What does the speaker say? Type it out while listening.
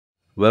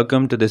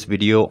Welcome to this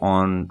video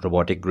on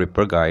robotic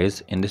gripper,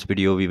 guys. In this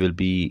video we will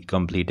be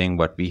completing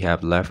what we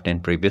have left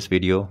in previous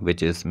video,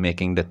 which is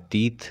making the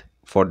teeth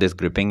for this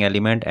gripping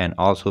element, and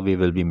also we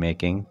will be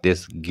making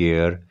this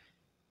gear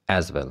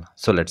as well.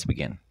 So let's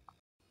begin.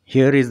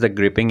 Here is the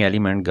gripping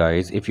element,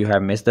 guys. If you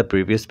have missed the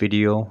previous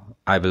video,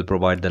 I will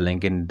provide the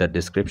link in the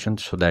description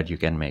so that you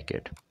can make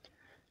it.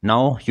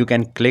 Now you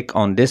can click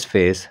on this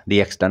face,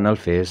 the external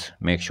face.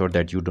 Make sure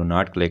that you do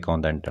not click on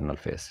the internal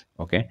face,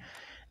 okay?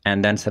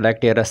 And then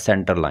select here a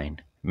center line.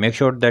 Make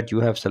sure that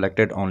you have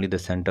selected only the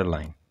center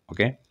line,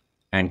 okay?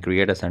 And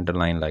create a center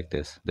line like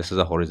this. This is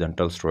a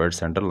horizontal straight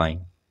center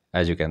line,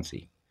 as you can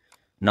see.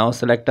 Now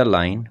select a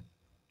line,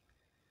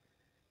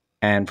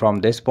 and from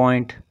this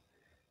point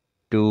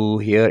to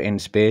here in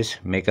space,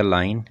 make a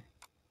line,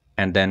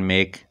 and then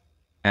make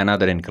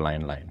another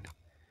inclined line.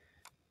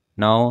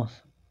 Now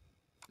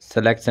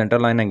select center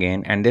line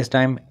again, and this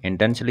time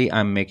intentionally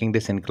I'm making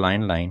this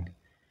inclined line,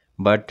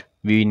 but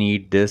we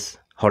need this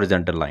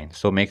horizontal line,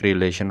 so make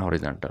relation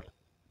horizontal.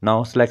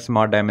 Now select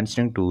smart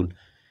dimensioning tool,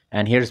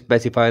 and here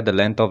specify the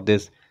length of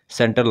this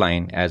center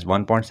line as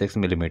 1.6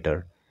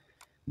 millimeter.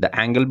 The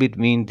angle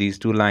between these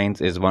two lines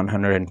is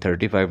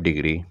 135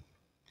 degree,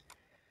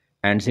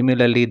 and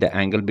similarly the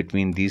angle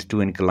between these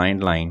two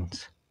inclined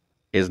lines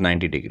is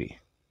 90 degree.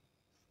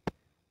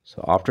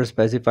 So after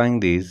specifying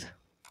these,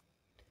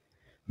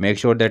 make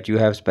sure that you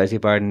have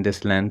specified in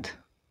this length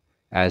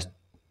as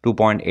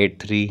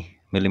 2.83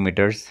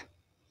 millimeters.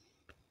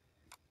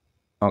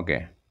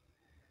 Okay,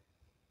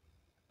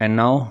 and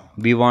now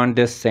we want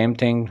this same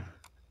thing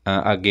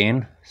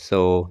again,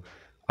 so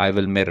I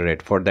will mirror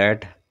it. For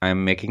that I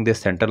am making this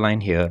center line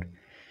here,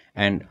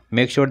 and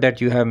make sure that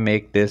you have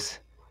make this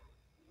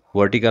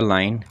vertical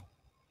line.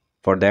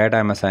 For that I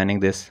am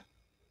assigning this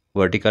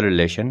vertical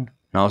relation.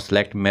 Now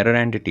select mirror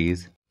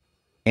entities.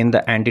 In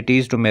the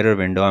entities to mirror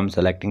window, I'm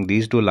selecting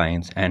these two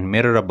lines and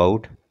mirror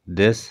about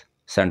this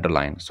center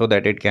line so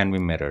that it can be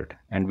mirrored,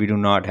 and we do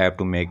not have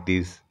to make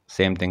these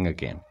same thing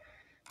again.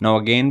 Now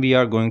again we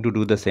are going to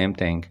do the same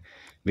thing.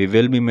 We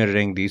will be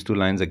mirroring these two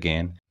lines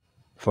again.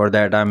 For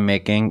that I'm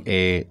making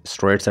a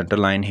straight center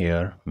line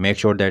here. Make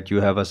sure that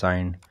you have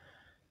assigned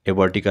a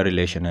vertical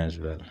relation as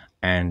well,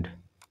 and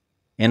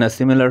in a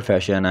similar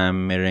fashion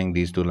I'm mirroring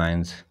these two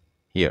lines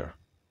here,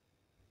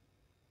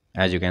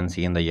 as you can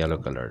see in the yellow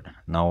colored.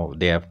 Now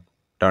they have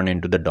turned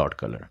into the dot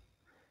color.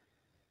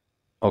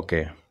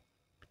 Okay,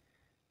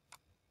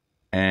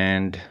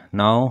 and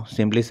now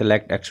simply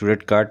select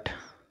extrude cut,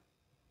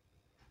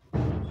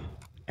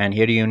 and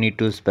here you need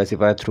to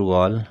specify through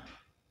all,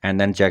 and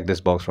then check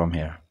this box from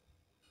here.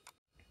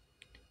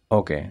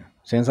 Okay,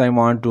 since I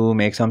want to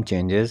make some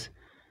changes,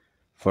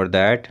 for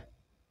that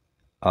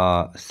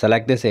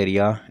select this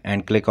area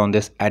and click on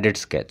this edit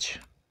sketch.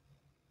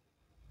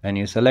 When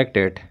you select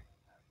it,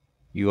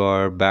 you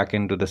are back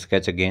into the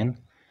sketch again,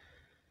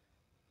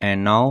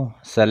 and now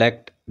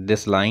select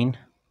this line,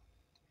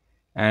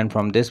 and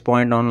from this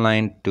point on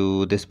line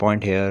to this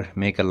point here,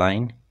 make a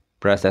line,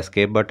 press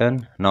escape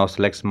button. Now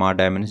select smart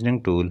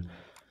dimensioning tool.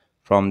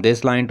 From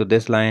this line to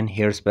this line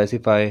here,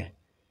 specify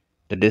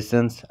the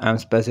distance. I'm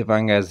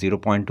specifying as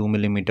 0.2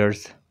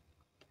 millimeters.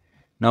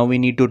 Now we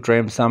need to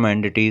trim some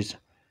entities.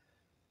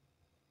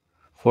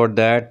 For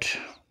that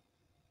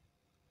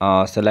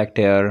select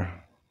here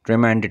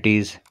trim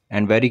entities,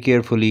 and very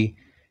carefully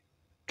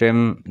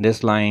trim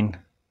this line,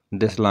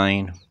 this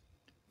line.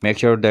 Make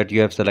sure that you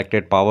have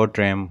selected power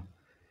trim.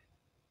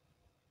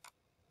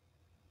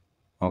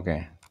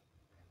 Okay,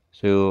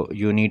 so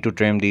you need to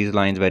trim these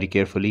lines very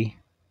carefully,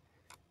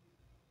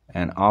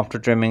 and after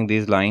trimming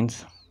these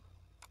lines,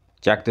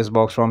 check this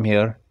box from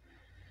here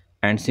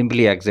and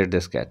simply exit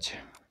the sketch.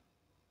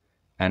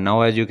 And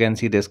now as you can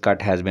see, this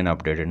cut has been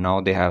updated.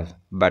 Now they have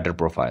better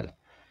profile.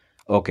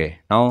 Okay,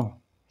 now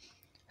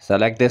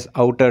select this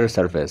outer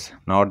surface,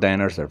 not the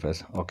inner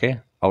surface. Okay,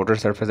 outer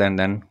surface, and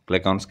then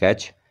click on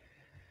sketch.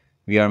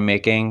 We are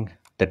making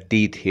the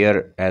teeth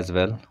here as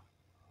well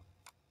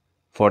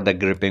for the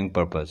gripping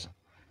purpose.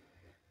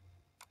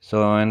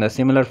 So in a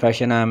similar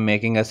fashion, I am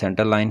making a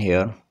center line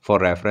here for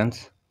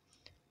reference.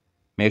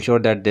 Make sure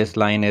that this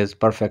line is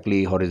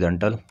perfectly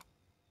horizontal,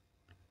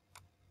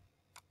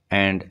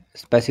 and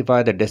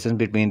specify the distance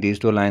between these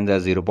two lines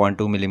as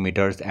 0.2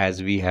 millimeters,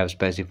 as we have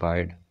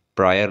specified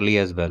priorly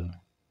as well.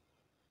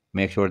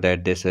 Make sure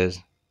that this is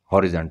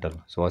horizontal,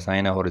 so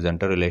assign a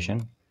horizontal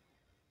relation.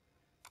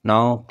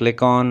 Now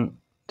click on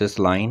this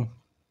line,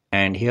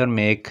 and here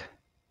make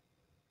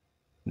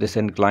this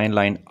inclined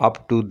line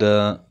up to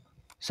the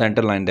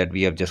center line that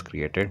we have just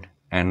created,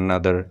 and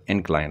another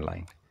inclined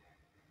line,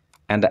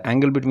 and the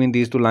angle between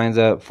these two lines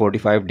are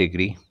 45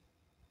 degree,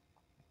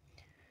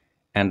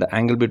 and the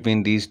angle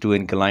between these two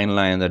inclined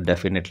lines are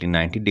definitely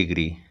 90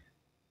 degree.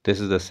 This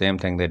is the same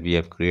thing that we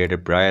have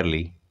created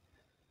priorly.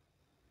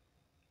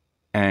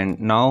 And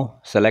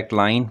now select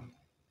line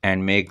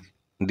and make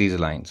these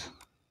lines,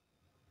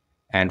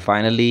 and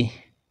finally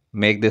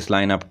make this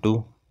line up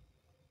to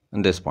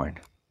this point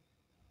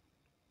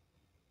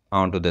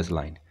onto this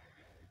line.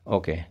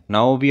 Okay,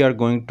 now we are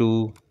going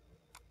to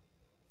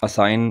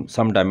assign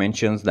some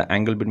dimensions. The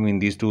angle between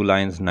these two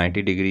lines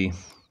 90 degree.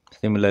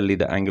 Similarly,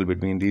 the angle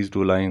between these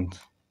two lines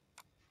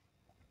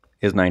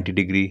is 90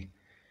 degree,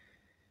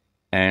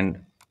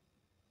 and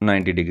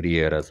 90 degree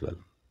here as well.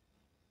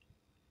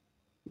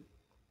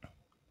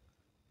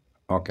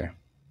 Okay,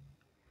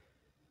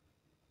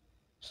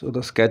 so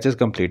the sketch is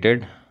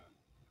completed.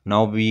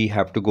 Now we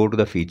have to go to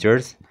the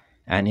features,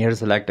 and here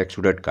select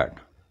extruded cut,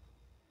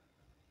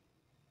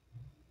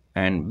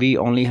 and we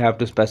only have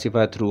to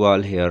specify through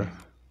all here,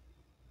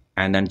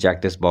 and then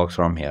check this box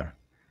from here.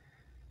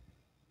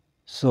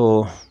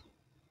 So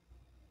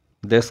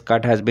this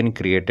cut has been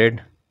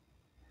created,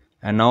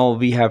 and now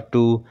we have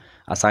to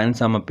assign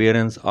some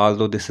appearance.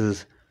 Although this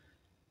is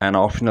an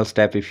optional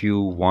step, if you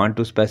want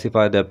to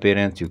specify the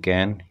appearance you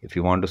can, if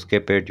you want to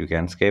skip it you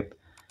can skip.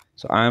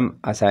 So I'm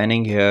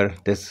assigning here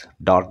this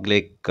dark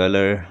gray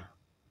color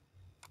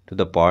to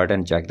the part,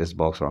 and check this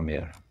box from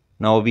here.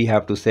 Now we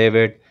have to save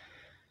it.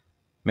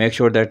 Make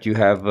sure that you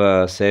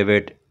have save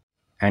it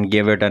and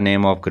give it a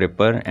name of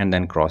gripper, and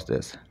then cross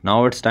this.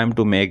 Now it's time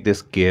to make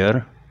this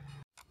gear.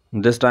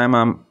 This time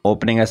I'm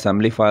opening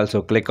assembly file,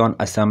 so click on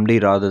assembly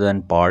rather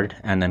than part,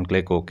 and then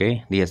click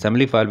OK. The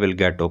assembly file will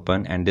get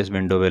open, and this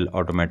window will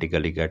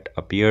automatically get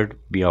appeared.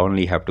 We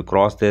only have to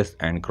cross this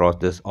and cross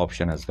this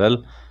option as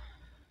well.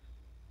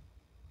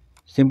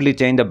 Simply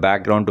change the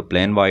background to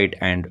plain white,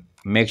 and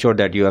make sure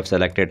that you have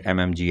selected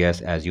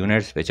mmgs as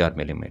units, which are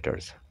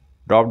millimeters.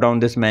 Drop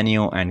down this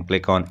menu and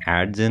click on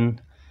adds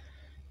in,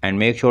 and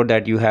make sure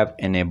that you have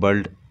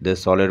enabled the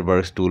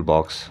SolidWorks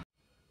toolbox.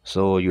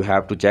 So you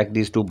have to check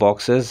these two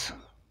boxes,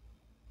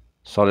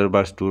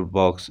 SolidWorks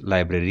toolbox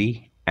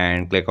library,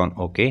 and click on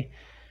OK.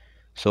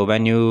 So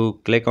when you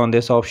click on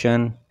this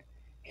option,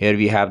 here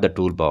we have the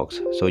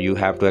toolbox. So you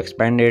have to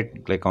expand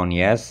it. Click on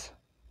yes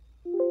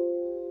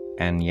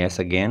and yes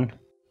again.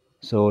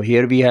 So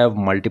here we have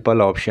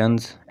multiple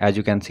options. As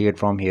you can see it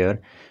from here,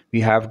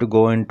 we have to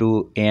go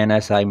into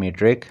ANSI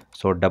metric.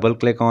 So double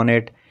click on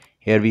it.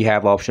 Here we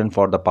have option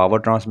for the power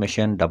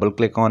transmission. Double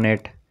click on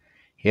it.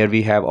 Here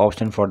we have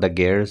option for the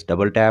gears.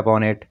 Double tap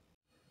on it.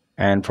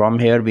 And from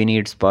here we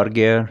need spur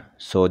gear.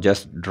 So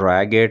just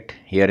drag it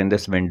here in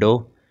this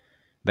window.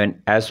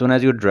 As soon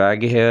as you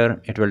drag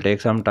here, it will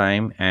take some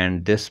time,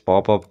 and this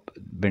pop-up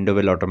window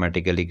will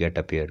automatically get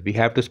appear. We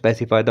have to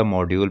specify the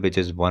module, which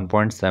is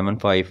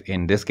 1.75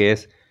 in this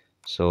case.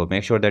 So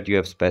make sure that you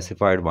have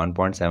specified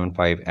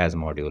 1.75 as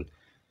module.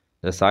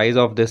 The size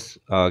of this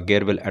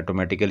gear will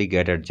automatically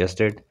get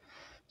adjusted.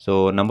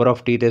 So number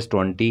of teeth is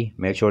 20.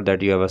 Make sure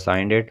that you have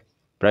assigned it.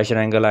 Pressure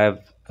angle I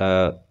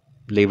have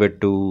leave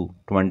it to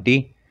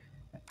 20,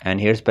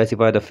 and here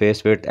specify the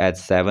face width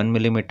as 7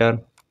 millimeter,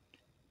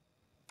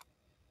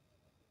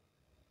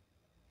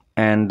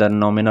 and the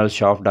nominal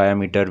shaft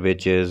diameter,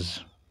 which is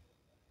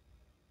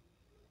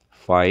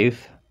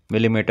 5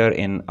 millimeter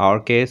in our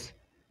case.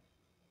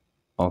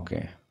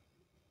 Okay,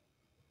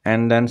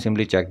 and then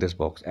simply check this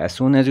box. As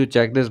soon as you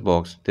check this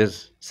box,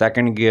 this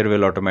second gear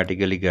will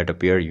automatically get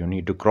appear. You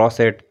need to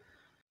cross it.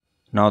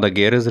 Now the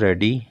gear is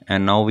ready,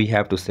 and now we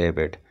have to save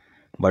it,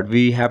 but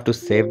we have to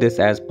save this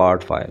as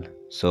part file.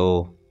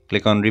 So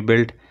click on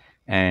rebuild,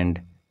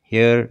 and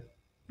here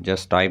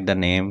just type the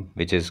name,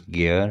 which is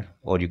gear,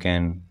 or you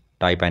can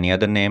type any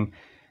other name,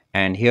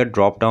 and here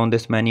drop down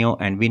this menu,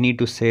 and we need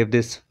to save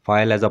this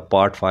file as a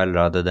part file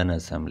rather than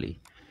assembly.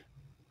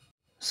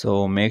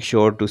 So make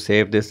sure to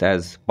save this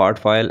as part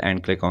file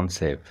and click on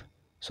save.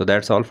 So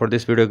that's all for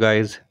this video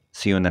guys.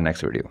 See you in the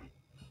next video.